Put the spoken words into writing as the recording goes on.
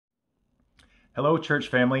Hello, church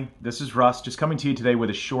family. This is Russ, just coming to you today with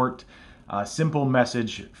a short, simple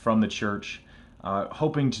message from the church,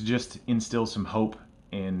 hoping to just instill some hope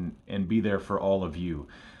and be there for all of you.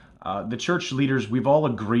 The church leaders, we've all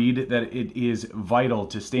agreed that it is vital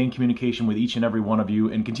to stay in communication with each and every one of you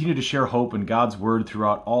and continue to share hope and God's word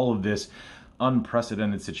throughout all of this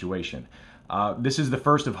unprecedented situation. This is the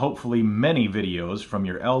first of hopefully many videos from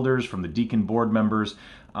your elders, from the deacon board members.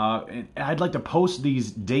 I'd like to post these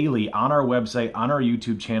daily on our website, on our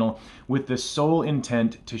YouTube channel, with the sole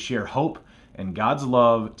intent to share hope and God's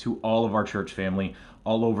love to all of our church family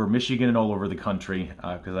all over Michigan and all over the country,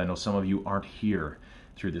 because I know some of you aren't here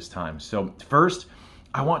through this time. So first,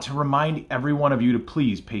 I want to remind every one of you to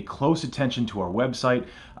please pay close attention to our website,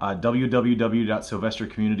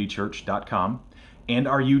 www.sylvestercommunitychurch.com, and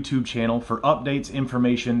our YouTube channel for updates,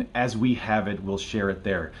 information as we have it. We'll share it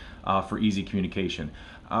there for easy communication.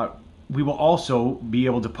 We will also be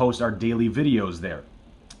able to post our daily videos there.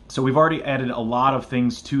 So we've already added a lot of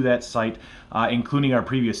things to that site, including our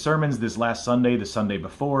previous sermons this last Sunday, the Sunday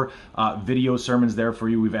before, video sermons there for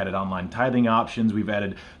you. We've added online tithing options. We've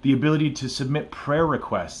added the ability to submit prayer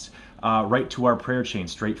requests right to our prayer chain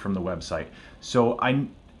straight from the website. So I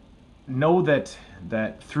know that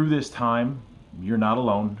through this time, you're not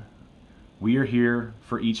alone. We are here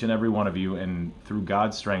for each and every one of you, and through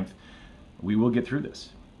God's strength, we will get through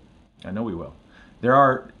this. I know we will. There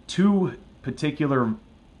are two particular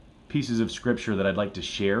pieces of scripture that I'd like to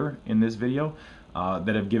share in this video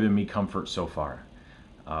that have given me comfort so far.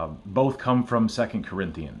 Both come from 2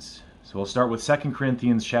 Corinthians. So we'll start with 2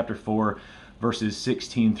 Corinthians chapter 4, verses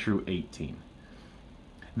 16 through 18.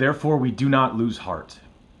 Therefore we do not lose heart.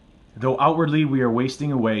 Though outwardly we are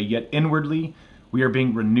wasting away, yet inwardly we are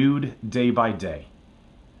being renewed day by day.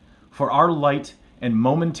 For our light and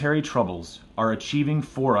momentary troubles are achieving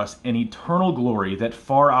for us an eternal glory that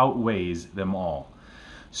far outweighs them all.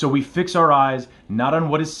 So we fix our eyes not on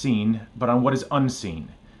what is seen, but on what is unseen,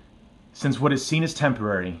 since what is seen is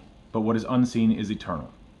temporary, but what is unseen is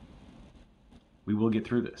eternal. We will get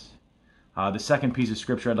through this. The second piece of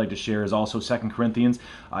scripture I'd like to share is also 2 Corinthians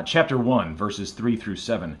chapter 1, verses 3 through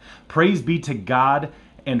 7. Praise be to God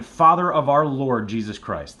and Father of our Lord Jesus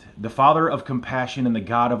Christ, the Father of compassion and the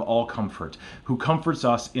God of all comfort, who comforts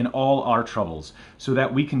us in all our troubles, so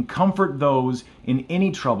that we can comfort those in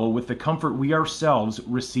any trouble with the comfort we ourselves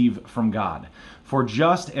receive from God. For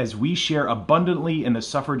just as we share abundantly in the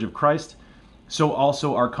suffrage of Christ, so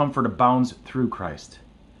also our comfort abounds through Christ.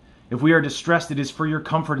 If we are distressed, it is for your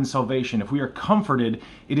comfort and salvation. If we are comforted,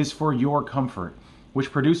 it is for your comfort,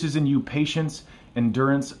 which produces in you patience,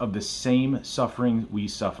 endurance of the same suffering we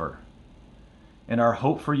suffer. And our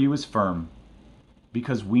hope for you is firm,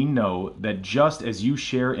 because we know that just as you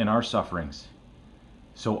share in our sufferings,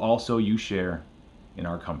 so also you share in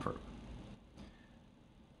our comfort.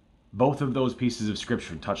 Both of those pieces of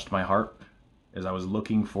scripture touched my heart as I was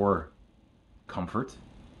looking for comfort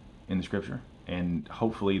in the scripture. And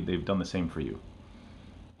hopefully they've done the same for you.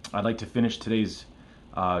 I'd like to finish today's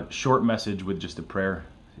short message with just a prayer,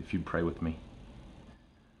 if you'd pray with me.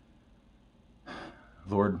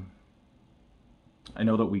 Lord, I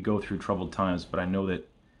know that we go through troubled times, but I know that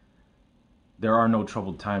there are no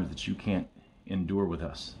troubled times that you can't endure with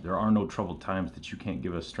us. There are no troubled times that you can't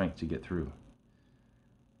give us strength to get through.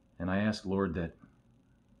 And I ask, Lord, that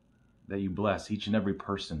you bless each and every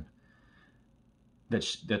person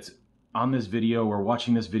that's on this video or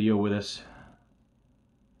watching this video with us,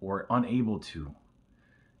 or unable to.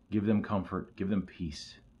 Give them comfort, give them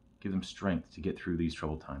peace, give them strength to get through these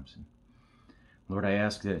troubled times. And Lord, I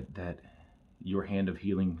ask that your hand of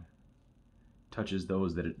healing touches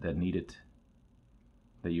those that need it,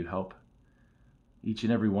 that you help each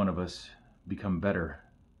and every one of us become better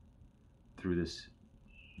through this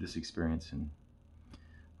experience. And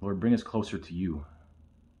Lord, bring us closer to you,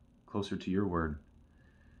 closer to your word.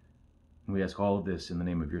 And we ask all of this in the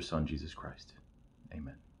name of your Son, Jesus Christ.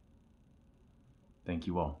 Amen. Thank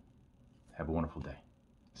you all. Have a wonderful day.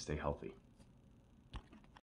 Stay healthy.